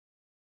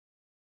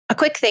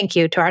quick thank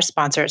you to our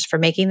sponsors for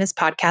making this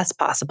podcast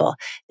possible.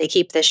 They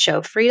keep this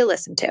show free to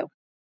listen to.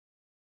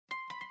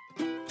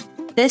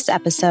 This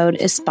episode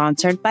is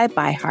sponsored by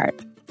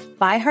ByHeart.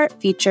 ByHeart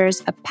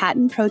features a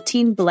patent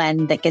protein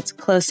blend that gets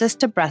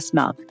closest to breast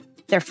milk.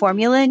 Their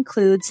formula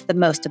includes the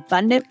most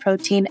abundant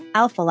protein,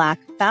 alpha-lac,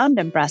 found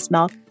in breast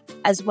milk,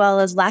 as well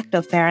as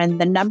lactoferrin,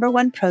 the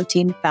 #1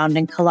 protein found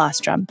in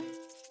colostrum.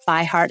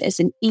 ByHeart is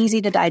an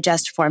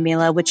easy-to-digest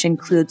formula which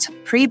includes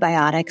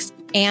prebiotics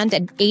and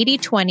an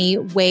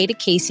 80-20 whey to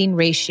casein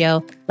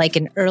ratio like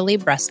in early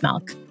breast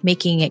milk,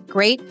 making it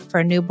great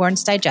for a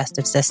newborn's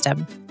digestive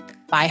system.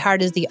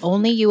 ByHeart is the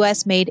only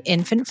U.S.-made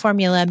infant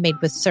formula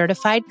made with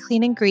certified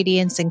clean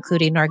ingredients,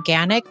 including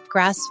organic,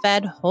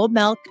 grass-fed, whole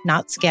milk,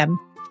 not skim.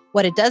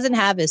 What it doesn't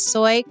have is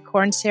soy,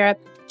 corn syrup,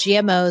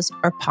 GMOs,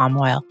 or palm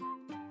oil.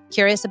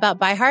 Curious about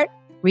ByHeart?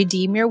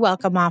 Redeem your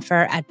welcome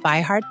offer at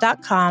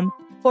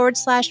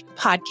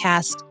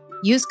byheart.com/podcast.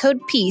 Use code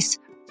PEACE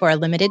for a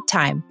limited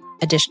time.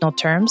 Additional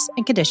terms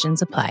and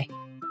conditions apply.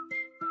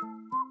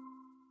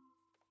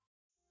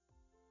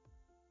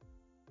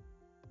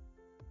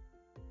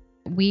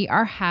 We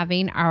are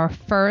having our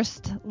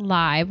first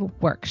live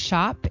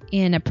workshop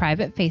in a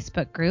private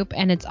Facebook group,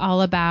 and it's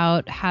all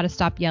about how to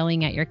stop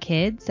yelling at your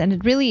kids. And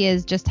it really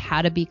is just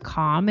how to be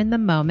calm in the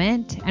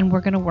moment. And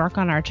we're going to work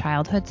on our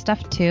childhood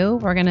stuff too.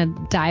 We're going to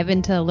dive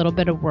into a little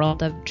bit of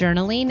world of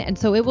journaling. And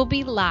so it will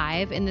be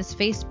live in this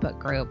Facebook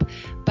group,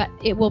 but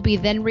it will be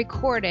then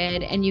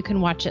recorded and you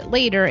can watch it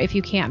later. If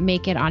you can't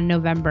make it on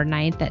November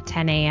 9th at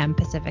 10 a.m.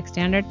 Pacific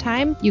Standard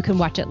Time, you can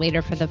watch it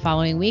later for the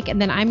following week.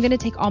 And then I'm going to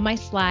take all my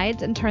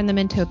slides and turn them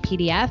into a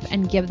PDF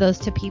and give those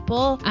to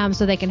people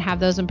so they can have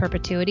those in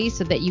perpetuity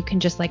so that you can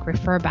just like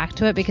refer back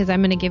to it, because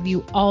I'm going to give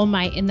you all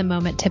my in the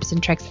moment tips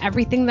and tricks,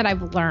 everything that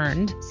I've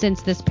learned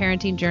since this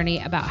parenting journey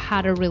about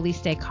how to really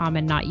stay calm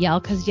and not yell,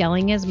 because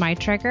yelling is my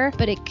trigger,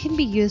 but it can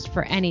be used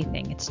for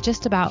anything. It's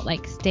just about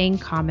like staying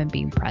calm and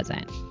being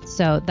present.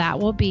 So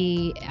that will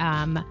be,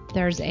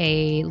 there's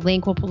a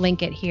link, we'll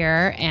link it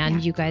here,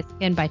 and you guys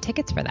can buy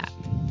tickets for that.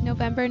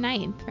 November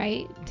 9th,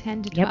 right?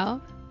 10 to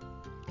 12.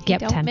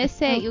 Yep, don't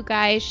miss it, you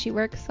guys. She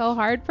works so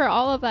hard for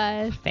all of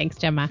us. Thanks,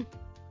 Gemma.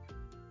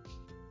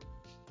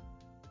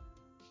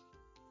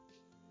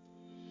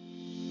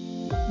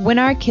 When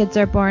our kids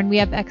are born, we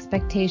have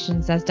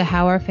expectations as to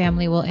how our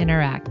family will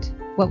interact.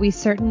 What we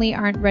certainly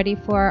aren't ready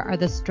for are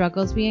the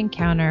struggles we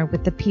encounter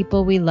with the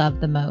people we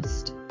love the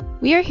most.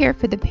 We are here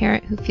for the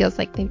parent who feels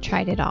like they've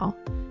tried it all,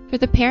 for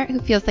the parent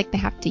who feels like they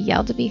have to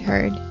yell to be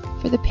heard,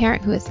 for the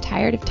parent who is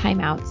tired of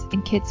timeouts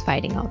and kids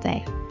fighting all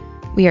day.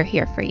 We are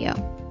here for you.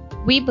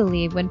 We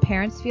believe when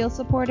parents feel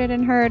supported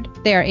and heard,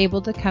 they are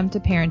able to come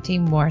to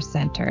parenting more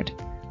centered.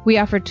 We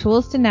offer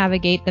tools to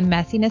navigate the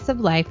messiness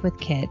of life with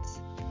kids.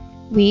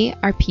 We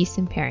are Peace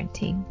in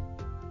Parenting.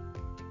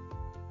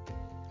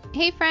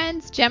 Hey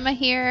friends, Gemma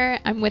here.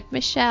 I'm with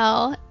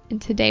Michelle,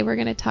 and today we're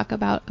going to talk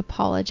about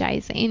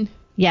apologizing.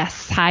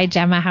 Yes. Hi,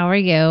 Gemma. How are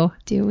you?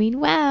 Doing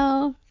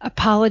well.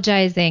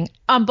 Apologizing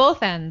on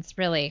both ends,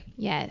 really.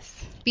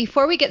 Yes.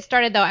 Before we get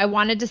started, though, I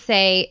wanted to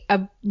say a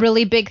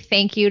really big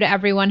thank you to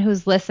everyone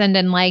who's listened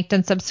and liked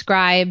and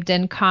subscribed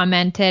and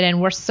commented.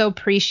 And we're so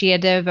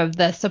appreciative of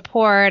the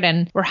support,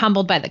 and we're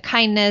humbled by the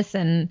kindness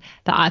and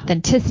the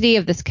authenticity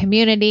of this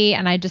community.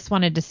 And I just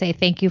wanted to say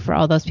thank you for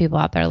all those people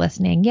out there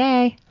listening.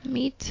 Yay.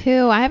 Me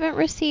too. I haven't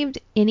received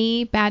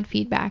any bad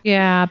feedback.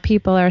 Yeah,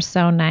 people are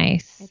so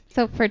nice.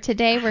 So for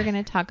today, we're going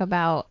to talk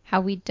about how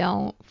we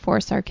don't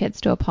force our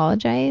kids to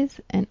apologize,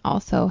 and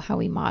also how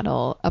we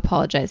model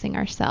apologizing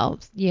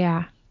ourselves.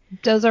 Yeah.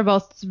 Those are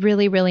both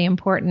really, really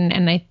important.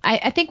 And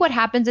I think what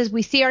happens is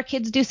we see our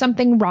kids do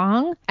something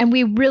wrong, and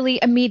we really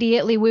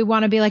immediately, we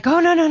want to be like, oh,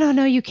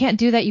 no, you can't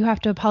do that. You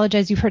have to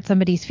apologize. You've hurt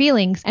somebody's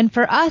feelings. And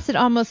for us, it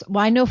almost,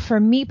 well, I know for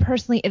me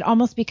personally, it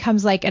almost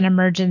becomes like an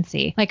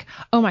emergency. Like,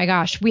 oh my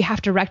gosh, we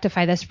have to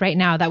rectify this right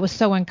now. That was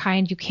so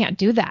unkind. You can't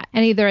do that.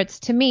 And either it's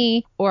to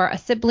me or a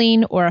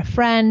sibling or a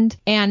friend.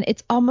 And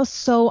it's almost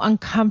so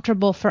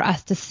uncomfortable for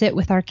us to sit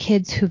with our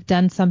kids who've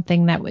done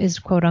something that is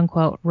quote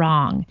unquote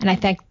wrong. And I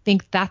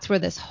think that's where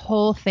this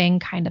whole thing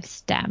kind of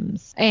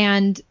stems.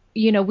 And,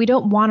 you know, we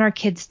don't want our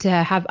kids to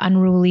have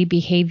unruly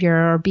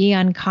behavior or be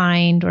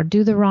unkind or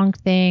do the wrong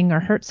thing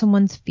or hurt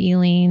someone's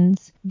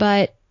feelings.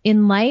 But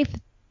in life,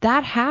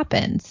 that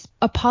happens.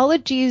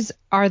 Apologies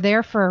are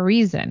there for a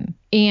reason.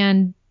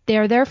 And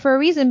they're there for a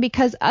reason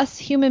because us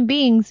human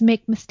beings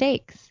make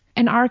mistakes.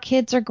 And our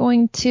kids are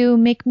going to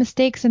make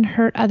mistakes and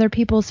hurt other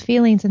people's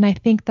feelings. And I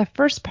think the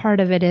first part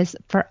of it is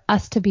for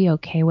us to be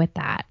okay with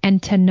that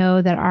and to know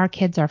that our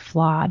kids are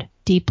flawed,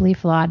 deeply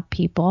flawed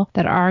people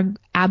that are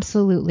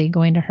absolutely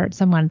going to hurt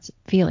someone's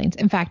feelings.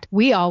 In fact,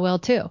 we all will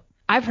too.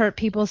 I've hurt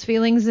people's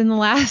feelings in the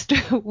last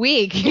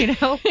week, you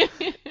know.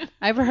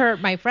 I've hurt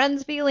my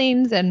friends'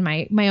 feelings and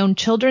my own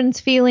children's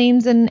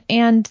feelings,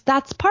 and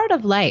that's part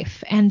of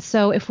life. And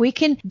so if we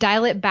can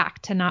dial it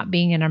back to not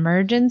being an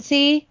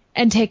emergency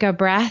and take a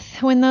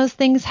breath when those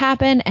things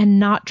happen and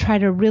not try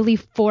to really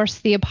force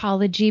the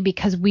apology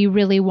because we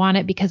really want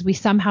it, because we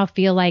somehow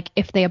feel like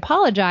if they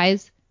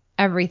apologize,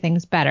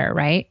 everything's better,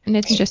 right? And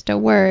it's just a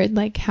word.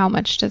 Like, how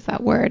much does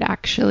that word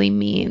actually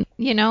mean?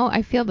 You know,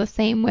 I feel the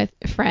same with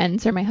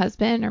friends or my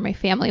husband or my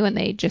family when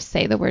they just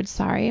say the word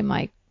sorry. I'm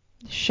like,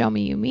 show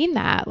me you mean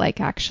that.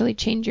 Like, actually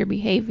change your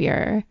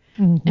behavior.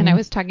 Mm-hmm. And I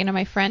was talking to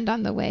my friend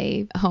on the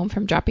way home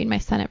from dropping my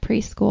son at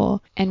preschool,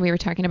 and we were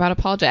talking about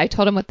apology. I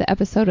told him what the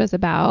episode was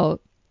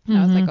about. And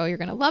I was like, oh, you're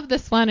going to love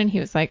this one. And he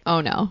was like,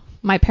 oh, no.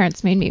 My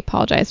parents made me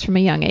apologize from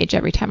a young age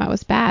every time I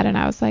was bad. And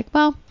I was like,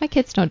 well, my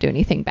kids don't do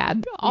anything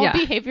bad. All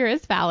behavior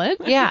is valid.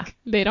 Yeah.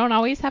 They don't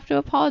always have to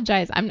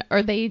apologize.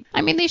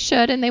 They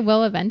should and they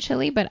will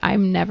eventually, but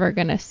I'm never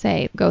going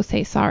to go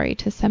say sorry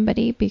to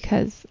somebody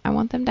because I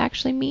want them to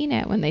actually mean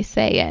it when they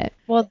say it.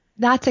 Well,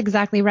 that's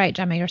exactly right,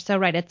 Gemma. You're so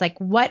right. It's like,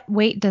 what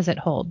weight does it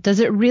hold? Does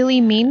it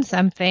really mean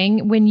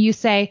something when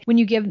it's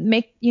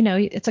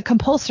a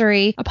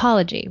compulsory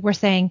apology? We're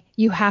saying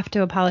you have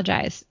to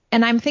apologize.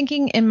 And I'm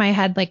thinking in my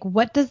head, like,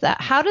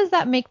 how does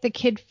that make the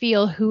kid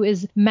feel who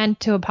is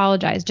meant to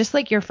apologize? Just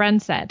like your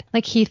friend said,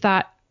 like he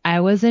thought I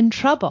was in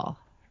trouble.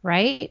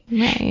 Right?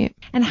 Right.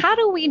 And how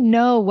do we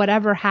know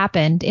whatever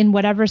happened in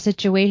whatever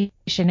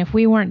situation, if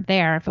we weren't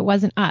there, if it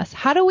wasn't us,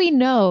 how do we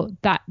know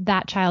that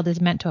that child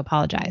is meant to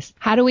apologize?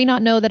 How do we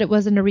not know that it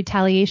wasn't a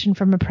retaliation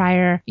from a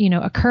prior,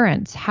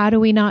 occurrence? How do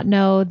we not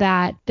know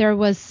that there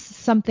was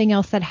something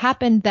else that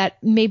happened that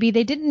maybe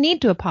they didn't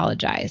need to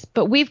apologize?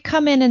 But we've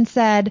come in and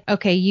said,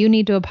 okay, you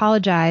need to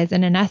apologize.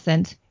 And in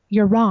essence,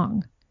 you're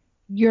wrong.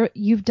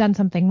 You've done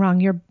something wrong.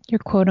 You're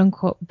quote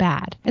unquote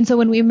bad. And so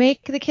when we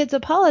make the kids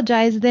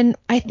apologize, then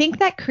I think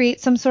that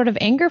creates some sort of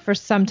anger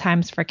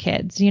sometimes for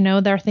kids.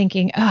 They're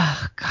thinking,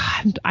 oh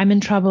God, I'm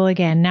in trouble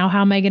again. Now how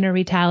am I going to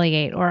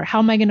retaliate? Or how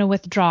am I going to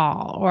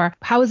withdraw? Or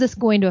how is this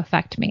going to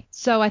affect me?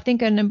 So I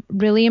think a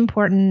really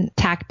important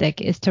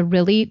tactic is to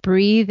really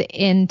breathe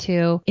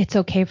into it's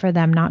okay for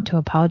them not to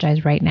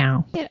apologize right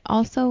now. It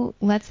also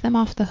lets them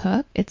off the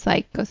hook. It's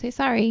like, go say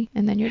sorry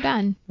and then you're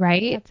done.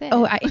 Right? That's it.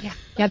 Oh,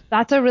 yeah,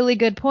 that's a really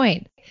good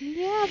point.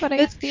 Yeah, but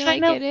I feel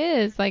like it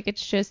is. Like,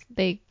 it's just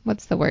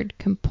what's the word?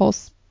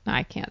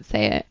 I can't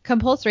say it.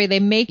 Compulsory. They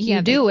make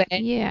you do it.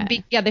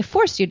 Yeah. They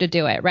force you to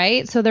do it,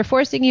 right? So they're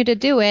forcing you to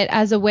do it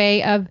as a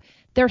way of,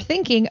 they're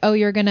thinking, oh,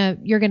 you're going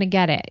to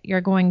get it.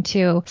 You're going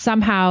to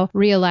somehow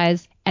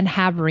realize and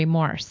have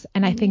remorse.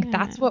 And I think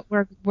that's what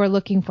we're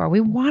looking for.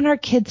 We want our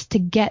kids to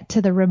get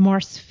to the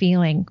remorse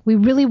feeling. We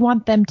really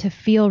want them to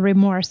feel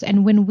remorse.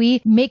 And when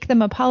we make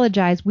them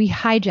apologize, we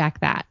hijack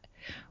that.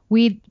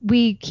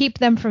 We keep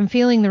them from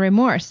feeling the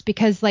remorse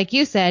because, like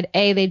you said,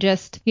 they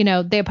just,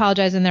 they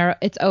apologize and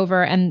it's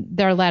over and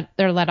they're let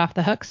off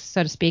the hooks,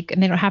 so to speak,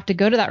 and they don't have to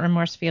go to that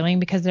remorse feeling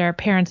because their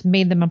parents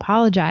made them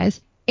apologize.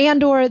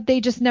 And or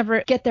they just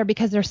never get there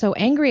because they're so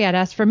angry at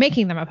us for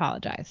making them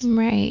apologize.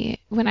 Right.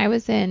 When I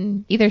was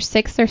in either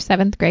 6th or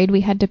 7th grade,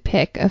 we had to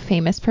pick a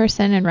famous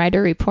person and write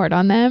a report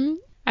on them.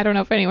 I don't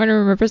know if anyone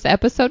remembers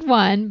episode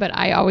 1, but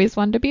I always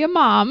wanted to be a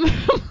mom,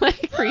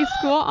 like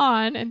preschool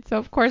on. And so,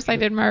 of course, I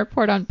did my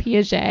report on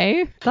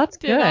Piaget. That's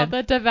good. Did all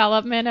the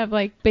development of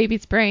like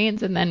baby's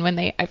brains. And then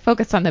I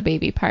focused on the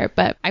baby part,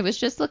 but I was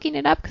just looking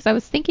it up because I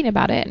was thinking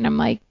about it. And I'm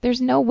like,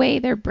 there's no way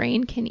their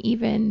brain can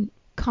even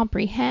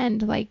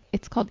comprehend, like,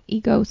 it's called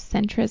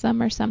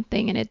egocentrism or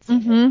something,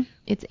 and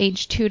it's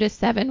age 2 to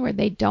 7 where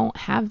they don't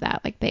have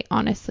that. Like, they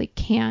honestly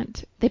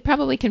can't. They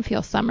probably can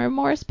feel some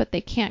remorse, but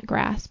they can't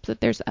grasp that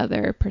there's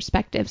other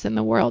perspectives in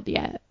the world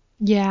yet.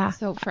 Yeah.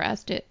 So for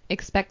us to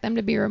expect them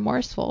to be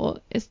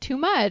remorseful is too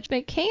much.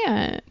 They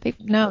can't. They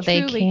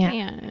truly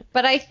can't.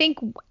 But I think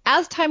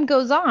as time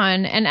goes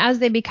on and as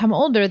they become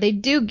older, they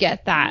do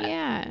get that.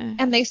 Yeah.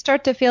 And they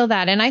start to feel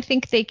that. And I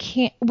think they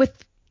can't, with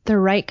the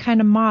right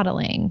kind of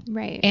modeling,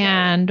 right,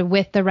 and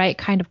with the right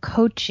kind of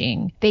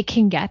coaching, they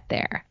can get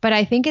there. But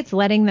I think it's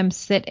letting them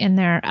sit in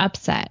their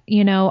upset.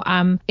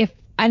 If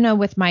I know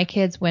with my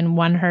kids, when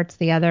one hurts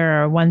the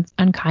other or one's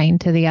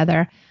unkind to the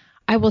other,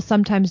 I will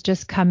sometimes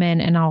just come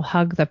in and I'll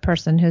hug the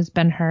person who's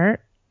been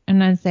hurt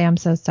and then say, I'm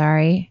so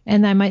sorry.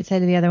 And I might say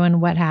to the other one,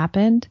 what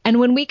happened? And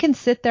when we can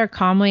sit there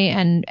calmly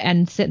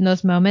and sit in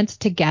those moments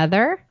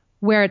together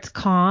where it's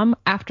calm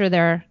after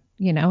they're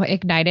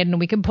ignited and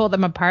we can pull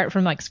them apart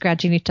from like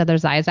scratching each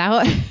other's eyes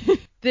out,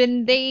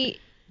 then they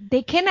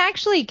can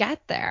actually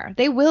get there.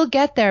 They will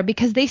get there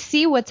because they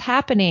see what's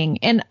happening.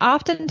 And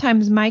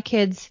oftentimes my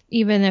kids,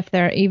 even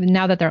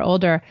now that they're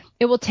older,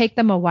 it will take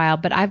them a while,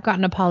 but I've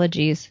gotten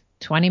apologies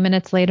 20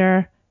 minutes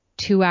later,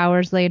 2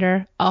 hours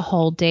later, a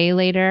whole day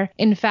later.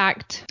 In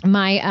fact,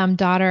 my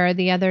daughter,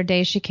 the other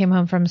day, she came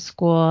home from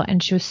school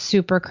and she was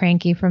super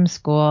cranky from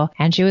school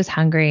and she was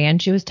hungry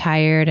and she was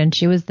tired and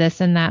she was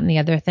this and that and the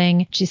other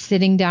thing. She's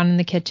sitting down in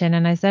the kitchen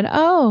and I said,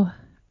 oh,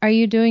 are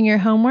you doing your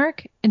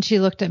homework? And she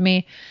looked at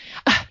me.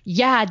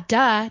 Yeah,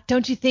 duh.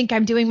 Don't you think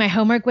I'm doing my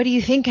homework? What do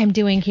you think I'm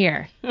doing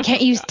here?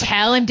 Can't you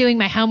tell I'm doing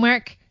my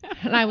homework?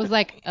 And I was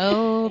like,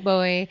 oh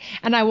boy.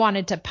 And I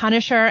wanted to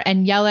punish her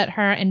and yell at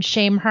her and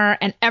shame her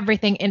and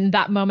everything. In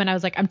that moment, I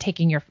was like, I'm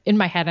taking your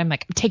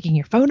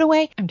phone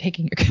away. I'm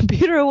taking your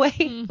computer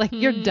away. Like,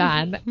 you're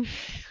done.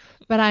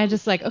 But I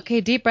just like,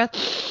 okay, deep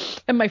breath.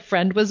 And my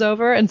friend was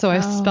over. And so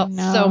I felt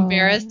so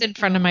embarrassed in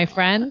front of my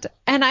friend.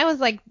 And I was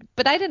like,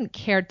 but I didn't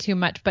care too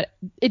much, but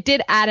it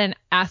did add an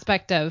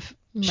aspect of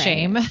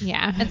shame.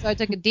 Yeah. And so I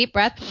took a deep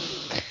breath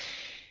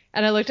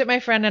and I looked at my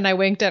friend and I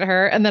winked at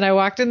her. And then I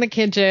walked in the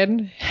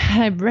kitchen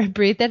and I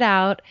breathed it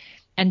out.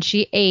 And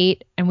she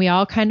ate, and we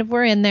all kind of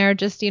were in there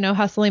just,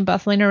 hustling,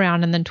 bustling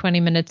around. And then 20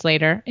 minutes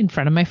later, in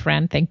front of my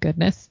friend, thank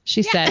goodness,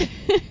 she said,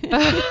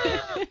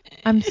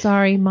 I'm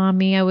sorry,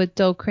 Mommy. I was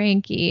so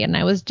cranky, and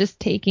I was just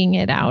taking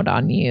it out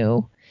on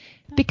you.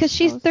 Because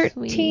she's 13,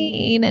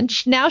 sweet.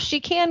 And now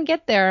she can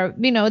get there.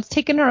 It's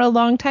taken her a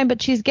long time,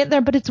 but she's getting there.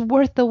 But it's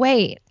worth the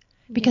wait,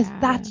 because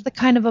that's the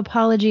kind of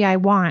apology I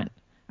want.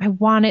 I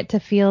want it to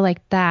feel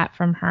like that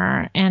from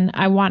her, and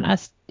I want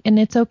us. And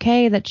it's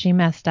okay that she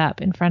messed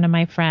up in front of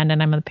my friend,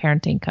 and I'm a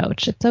parenting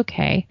coach. It's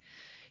okay.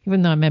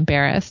 Even though I'm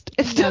embarrassed.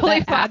 It's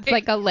totally fine. Adds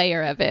like a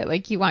layer of it.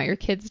 Like you want your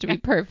kids to be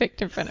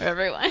perfect in front of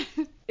everyone.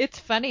 It's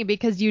funny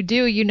because you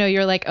do,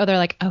 you're like, they're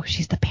like, oh,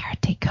 she's the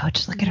parenting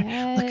coach. Look at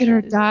her. Look at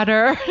her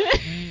daughter.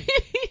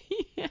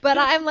 But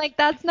I'm like,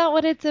 that's not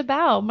what it's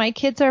about. My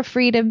kids are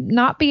free to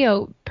not be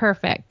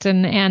perfect.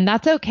 And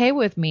that's okay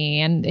with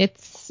me. And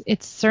it's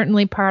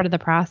certainly part of the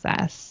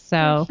process.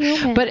 So,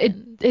 but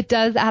it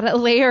does add a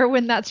layer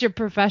when that's your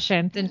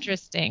profession. It's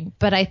interesting.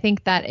 But I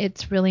think that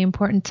it's really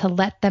important to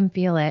let them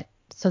feel it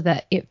so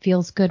that it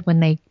feels good when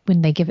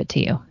they give it to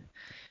you.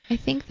 I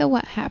think the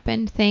what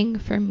happened thing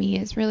for me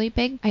is really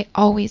big. I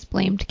always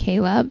blamed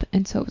Caleb,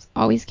 and so it was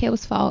always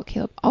Caleb's fault.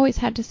 Caleb always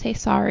had to say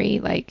sorry,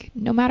 like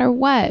no matter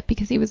what,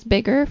 because he was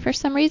bigger for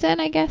some reason,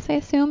 I guess I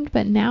assumed.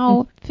 But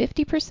now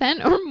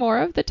 50% or more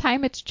of the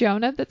time it's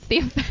Jonah that's the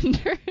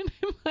offender. And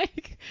I'm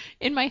like,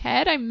 in my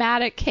head, I'm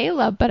mad at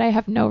Caleb, but I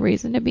have no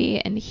reason to be.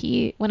 And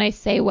when I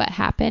say what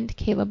happened,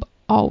 Caleb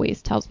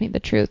always tells me the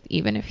truth,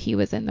 even if he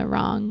was in the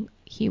wrong.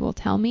 He will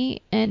tell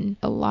me, and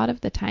a lot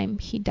of the time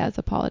he does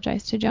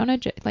apologize to Jonah.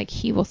 Like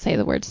he will say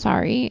the word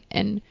sorry,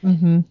 and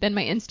then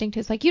my instinct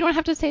is like, you don't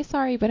have to say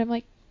sorry, but I'm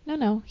like,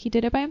 no, he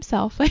did it by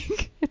himself.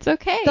 Like it's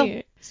okay.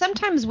 So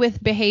sometimes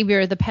with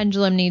behavior, the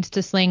pendulum needs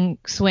to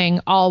swing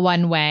all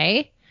one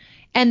way,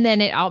 and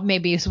then it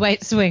maybe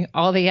swing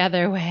all the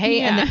other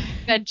way, and then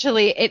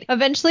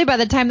eventually by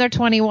the time they're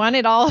 21,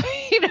 it all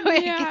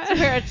it gets to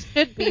where it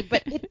should be.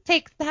 But it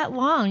takes that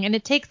long, and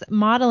it takes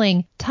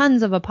modeling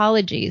tons of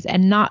apologies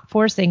and not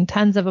forcing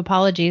tons of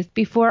apologies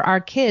before our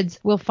kids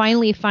will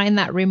finally find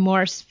that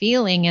remorse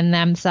feeling in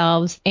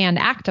themselves and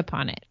act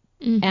upon it.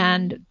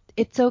 And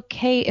it's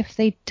okay if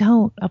they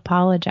don't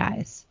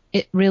apologize.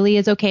 It really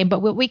is okay.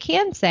 But what we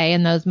can say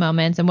in those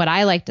moments, and what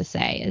I like to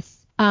say is,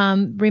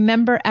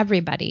 remember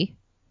everybody.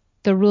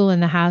 The rule in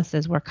the house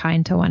is we're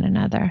kind to one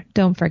another.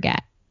 Don't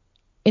forget.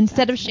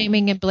 Instead of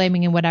shaming and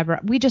blaming and whatever,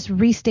 we just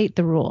restate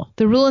the rule.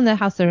 The rule in the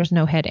house, there's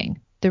no hitting.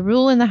 The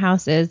rule in the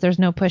house is there's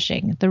no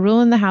pushing. The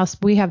rule in the house,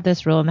 we have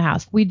this rule in the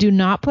house. We do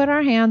not put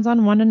our hands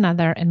on one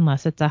another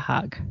unless it's a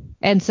hug.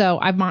 And so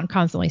I'm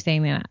constantly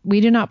saying that.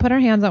 We do not put our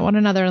hands on one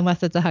another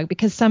unless it's a hug,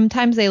 because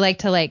sometimes they like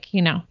to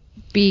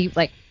be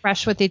like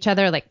fresh with each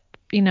other, like,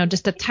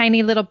 just a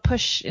tiny little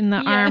push in the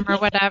arm or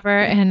whatever.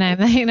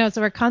 And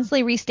so we're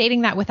constantly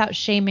restating that without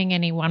shaming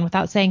anyone,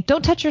 without saying,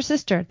 don't touch your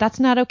sister. That's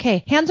not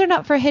okay. Hands are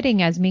not for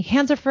hitting, Esme.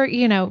 Hands are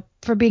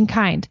for being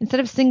kind.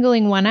 Instead of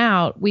singling one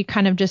out, we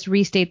kind of just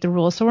restate the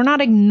rules. So we're not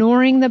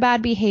ignoring the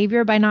bad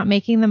behavior by not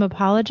making them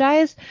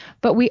apologize,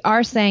 but we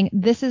are saying,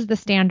 this is the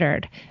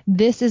standard.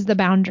 This is the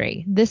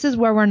boundary. This is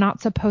where we're not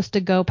supposed to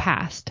go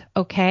past.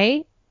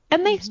 Okay.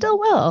 And they still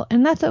will.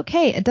 And that's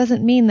okay. It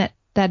doesn't mean that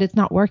it's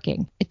not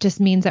working. It just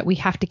means that we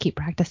have to keep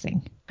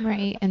practicing.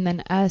 Right. And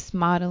then us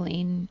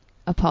modeling,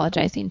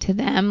 apologizing to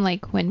them,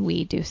 like when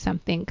we do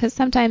something, because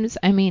sometimes,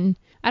 I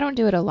don't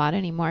do it a lot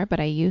anymore, but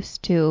I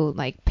used to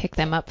like pick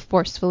them up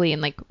forcefully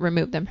and like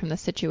remove them from the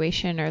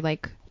situation, or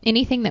like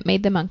anything that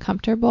made them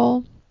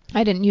uncomfortable.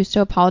 I didn't used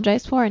to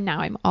apologize for, and now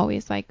I'm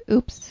always like,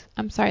 oops,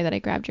 I'm sorry that I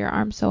grabbed your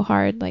arm so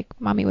hard. Like,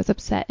 Mommy was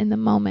upset in the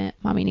moment.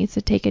 Mommy needs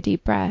to take a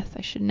deep breath.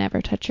 I should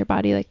never touch your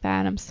body like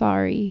that. I'm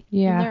sorry.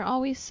 Yeah. And they're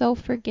always so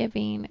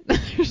forgiving.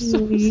 They're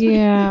so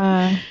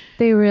sweet.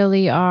 They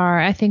really are.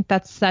 I think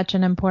that's such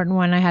an important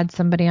one. I had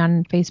somebody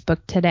on Facebook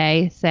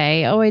today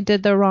say, oh, I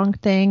did the wrong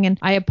thing and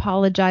I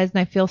apologize and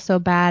I feel so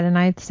bad. And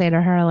I'd say to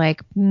her,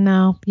 like,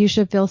 no, you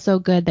should feel so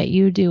good that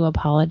you do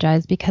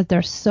apologize, because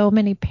there's so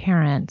many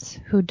parents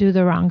who do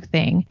the wrong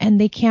thing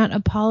and they can't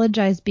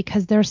apologize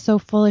because they're so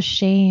full of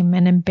shame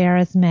and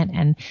embarrassment,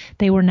 and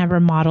they were never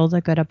modeled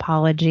a good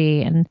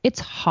apology. And it's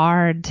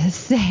hard to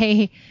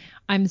say,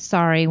 I'm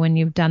sorry when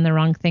you've done the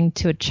wrong thing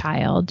to a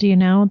child,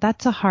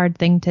 that's a hard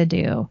thing to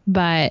do,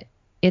 but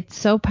it's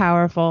so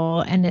powerful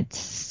and it's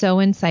so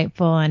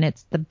insightful, and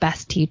it's the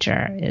best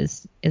teacher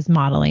is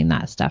modeling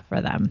that stuff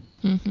for them.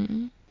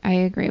 Mm-hmm. I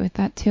agree with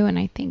that too. And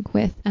I think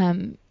with,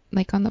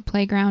 like on the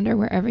playground or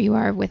wherever you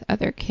are with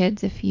other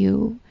kids, if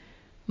you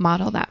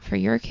model that for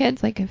your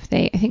kids? Like if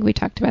I think we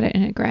talked about it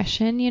in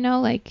aggression,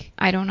 like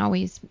I don't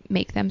always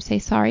make them say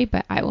sorry,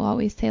 but I will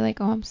always say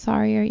like, oh, I'm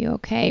sorry. Are you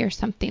okay? Or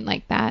something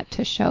like that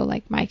to show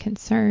like my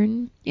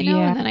concern, Yeah.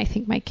 and then I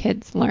think my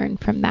kids learn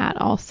from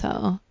that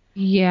also.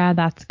 Yeah,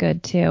 that's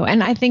good too.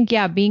 And I think,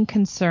 being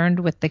concerned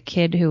with the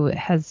kid who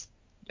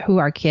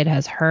our kid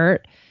has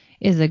hurt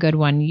is a good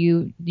one.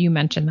 You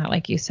mentioned that,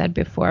 like you said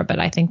before, but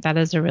I think that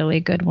is a really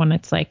good one.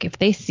 It's like if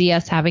they see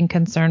us having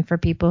concern for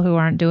people who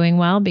aren't doing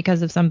well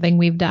because of something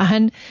we've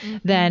done,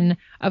 then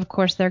of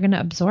course they're going to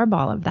absorb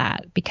all of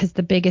that, because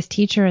the biggest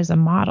teacher is a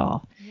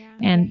model.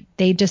 And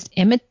they just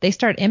they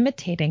start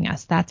imitating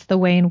us. That's the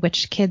way in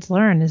which kids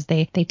learn, is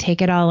they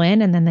take it all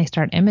in and then they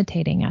start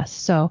imitating us.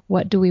 So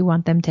what do we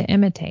want them to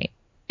imitate?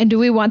 And do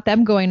we want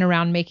them going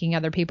around making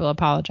other people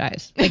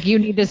apologize? Like, you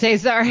need to say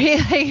sorry.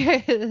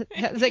 Like,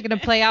 is it going to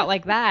play out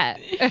like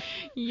that?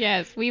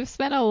 Yes, we've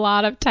spent a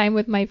lot of time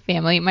with my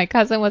family. My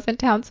cousin was in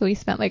town, so we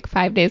spent like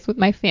 5 days with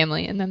my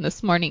family. And then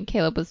this morning,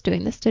 Caleb was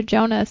doing this to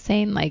Jonah,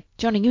 saying like,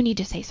 Jonah, you need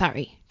to say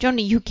sorry.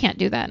 Jonah, you can't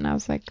do that. And I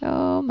was like,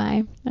 oh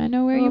my, I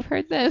know where you've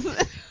heard this.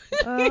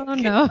 Oh,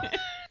 no.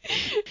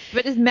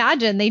 But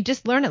imagine they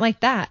just learn it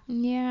like that.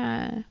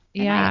 Yeah.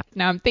 Yeah.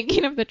 Now I'm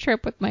thinking of the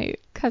trip with my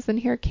cousin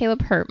here.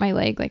 Caleb hurt my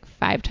leg like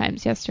 5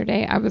 times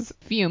yesterday. I was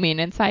fuming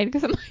inside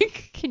because I'm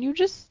like, can you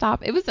just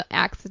stop? It was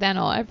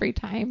accidental every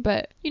time.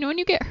 But, when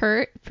you get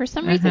hurt, for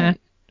some reason,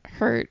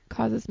 hurt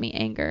causes me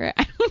anger.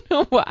 I don't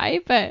know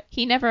why, but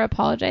he never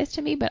apologized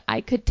to me. But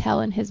I could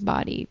tell in his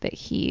body that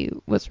he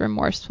was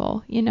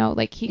remorseful.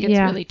 Like he gets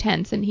really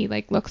tense and he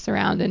like looks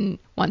around and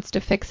wants to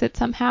fix it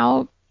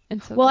somehow.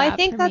 And so I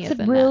think that's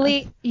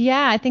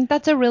I think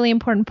that's a really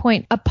important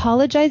point.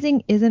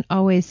 Apologizing isn't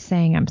always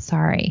saying I'm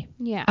sorry.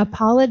 Yeah.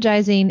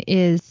 Apologizing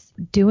is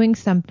doing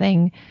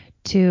something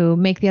to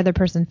make the other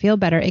person feel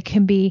better. It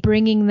can be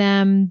bringing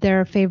them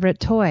their favorite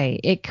toy.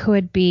 It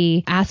could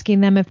be asking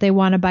them if they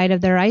want a bite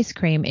of their ice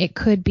cream. It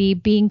could be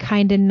being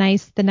kind and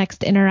nice the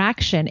next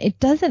interaction. It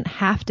doesn't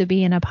have to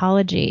be an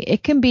apology.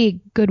 It can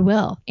be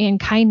goodwill and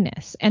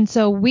kindness. And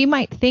so we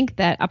might think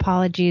that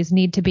apologies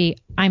need to be,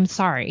 I'm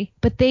sorry,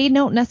 but they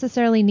don't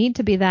necessarily need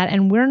to be that.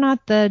 And we're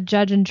not the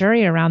judge and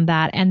jury around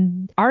that.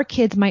 And our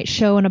kids might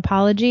show an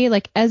apology.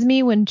 Like Esme,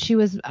 when she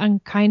was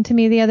unkind to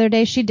me the other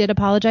day, she did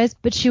apologize,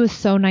 but she was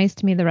so nice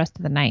to me the rest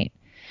of the night,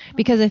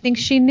 because I think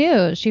she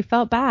knew, she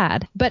felt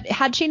bad. But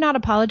had she not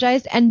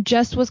apologized and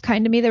just was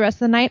kind to me the rest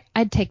of the night,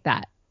 I'd take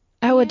that.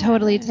 I would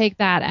totally take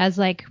that as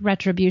like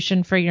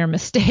retribution for your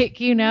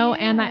mistake,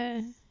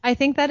 And I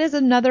think that is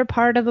another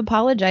part of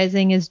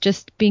apologizing, is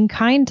just being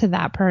kind to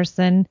that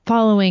person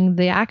following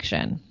the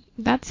action.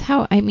 That's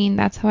how I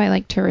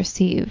like to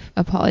receive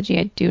apology.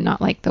 I do not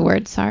like the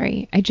word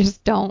sorry. I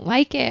just don't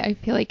like it. I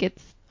feel like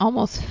it's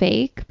almost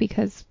fake,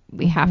 because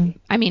we have,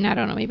 I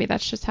don't know, maybe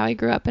that's just how I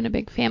grew up in a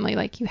big family.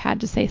 Like you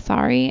had to say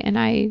sorry,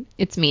 and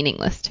it's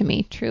meaningless to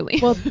me, truly.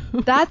 Well,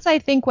 that's, I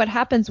think, what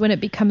happens when it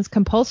becomes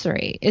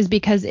compulsory, is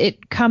because it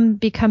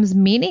becomes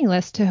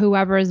meaningless to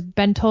whoever has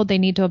been told they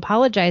need to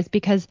apologize,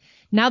 because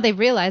now they've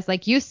realized,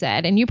 like you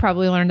said, and you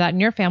probably learned that in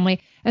your family,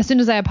 as soon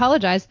as I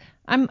apologize,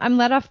 I'm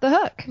let off the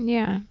hook.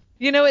 Yeah.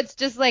 It's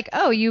just like,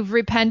 oh, you've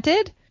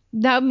repented,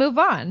 now move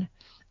on.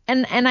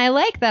 And I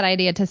like that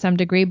idea to some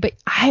degree, but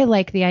I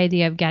like the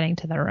idea of getting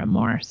to the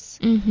remorse.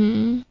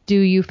 Mm-hmm. Do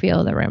you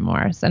feel the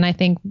remorse? And I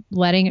think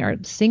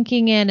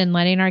sinking in and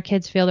letting our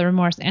kids feel the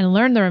remorse and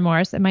learn the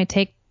remorse, it might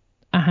take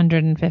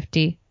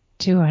 150,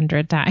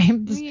 200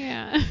 times.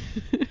 Yeah.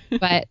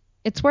 But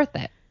it's worth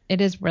it.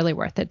 It is really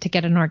worth it to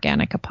get an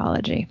organic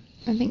apology.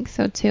 I think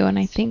so too. And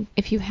I think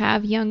if you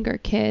have younger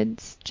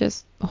kids,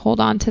 just hold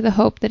on to the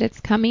hope that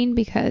it's coming,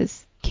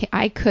 because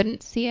I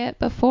couldn't see it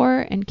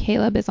before, and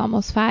Caleb is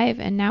almost 5,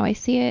 and now I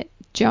see it.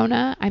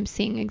 Jonah, I'm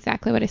seeing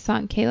exactly what I saw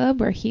in Caleb,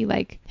 where he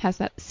like has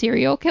that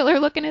serial killer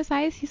look in his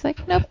eyes. He's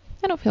like, nope,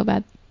 I don't feel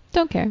bad.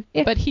 Don't care.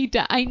 Yeah. But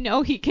I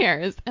know he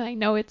cares, and I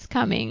know it's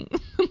coming.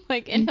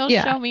 And he'll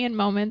show me in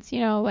moments,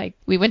 like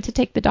we went to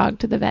take the dog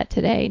to the vet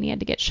today, and he had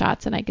to get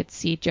shots, and I could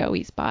see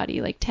Joey's body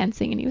like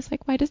tensing, and he was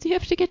like, why does he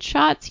have to get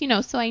shots?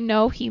 So I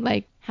know he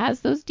like has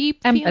those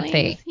deep empathy.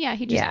 Feelings. Yeah,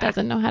 he just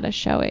doesn't know how to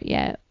show it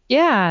yet.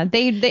 Yeah,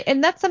 they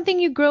and that's something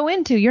you grow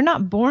into. You're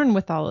not born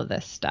with all of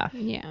this stuff.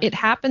 Yeah. It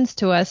happens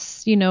to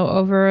us,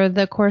 over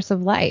the course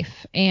of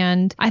life.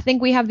 And I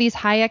think we have these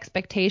high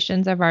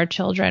expectations of our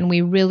children.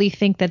 We really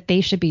think that they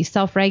should be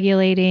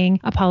self-regulating,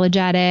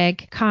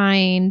 apologetic,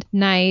 kind,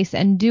 nice,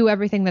 and do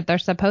everything that they're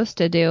supposed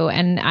to do.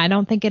 And I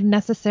don't think it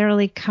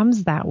necessarily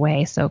comes that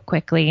way so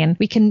quickly. And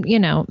we can,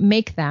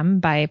 make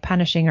them by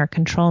punishing or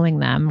controlling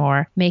them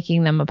or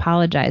making them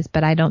apologize.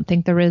 But I don't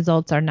think the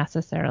results are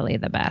necessarily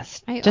the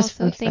best. I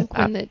also think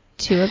when the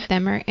two of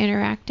them are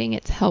interacting,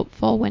 it's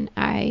helpful when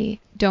I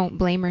don't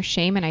blame or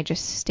shame and I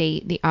just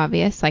state the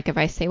obvious. Like if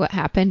I say what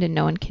happened and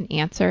no one can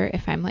answer,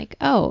 if I'm like,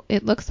 oh,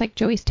 it looks like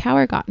Joey's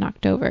tower got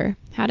knocked over.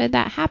 How did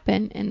that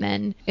happen? And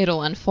then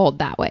it'll unfold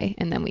that way,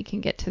 and then we can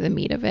get to the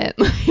meat of it.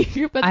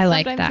 But I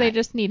like sometimes that. they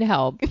just need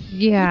help.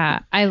 Yeah,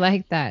 I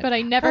like that. But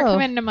I never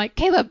come in and I'm like,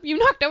 Caleb, you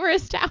knocked over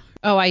his tower.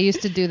 Oh, I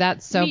used to do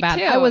that so Me bad.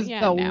 too. I was Yeah,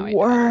 the now I don't.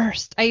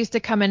 worst. I used to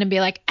come in and be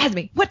like,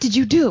 Esme, what did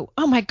you do?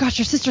 Oh my gosh,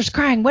 your sister's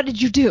crying. What did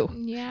you do?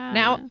 Yeah.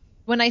 Now,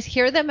 when I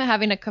hear them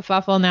having a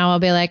kerfuffle now, I'll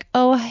be like,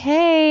 oh,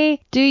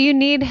 hey, do you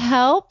need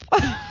help?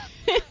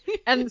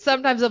 And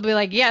sometimes I'll be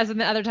like, yes.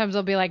 And the other times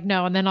I'll be like,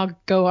 no. And then I'll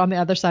go on the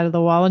other side of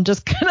the wall and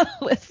just kind of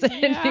listen,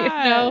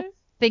 Yeah.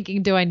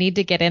 thinking, do I need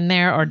to get in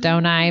there or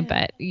don't I?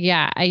 But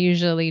yeah, I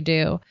usually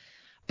do.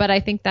 But I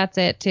think that's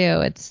it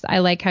too. I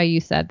like how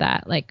you said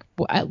that. Like,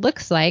 it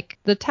looks like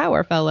the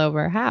tower fell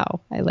over.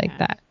 How? I like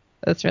that.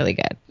 That's really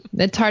good.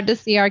 It's hard to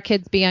see our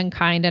kids be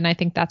unkind. And I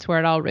think that's where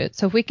it all roots.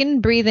 So if we can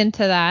breathe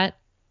into that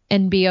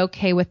and be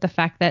okay with the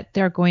fact that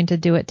they're going to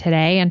do it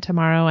today and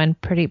tomorrow and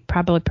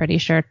probably pretty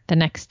sure the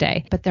next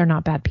day, but they're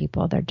not bad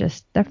people. They're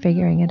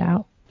figuring it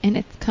out. And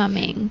it's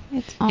coming.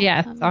 It's all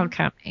coming. It's all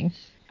coming.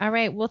 All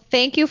right. Well,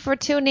 thank you for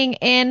tuning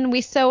in.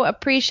 We so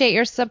appreciate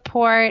your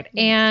support,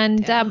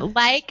 and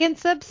like and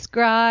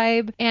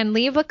subscribe and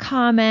leave a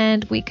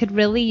comment. We could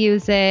really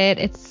use it.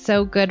 It's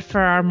so good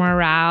for our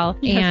morale.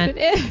 Yes, and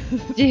it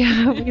is.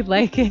 yeah, we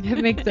like it.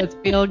 It makes us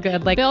feel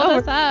good. Like, Build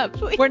us up.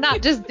 we're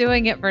not just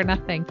doing it for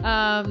nothing. We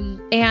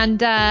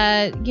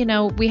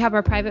have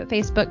our private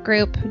Facebook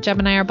group. Jem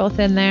and I are both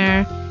in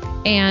there,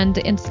 and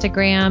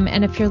Instagram.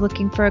 And if you're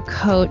looking for a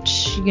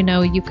coach, you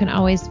can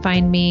always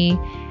find me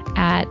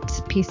at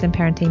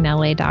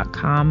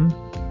peaceandparentingla.com.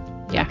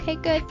 Yeah. Okay,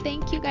 good.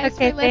 Thank you guys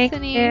for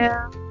listening.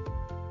 Thank you.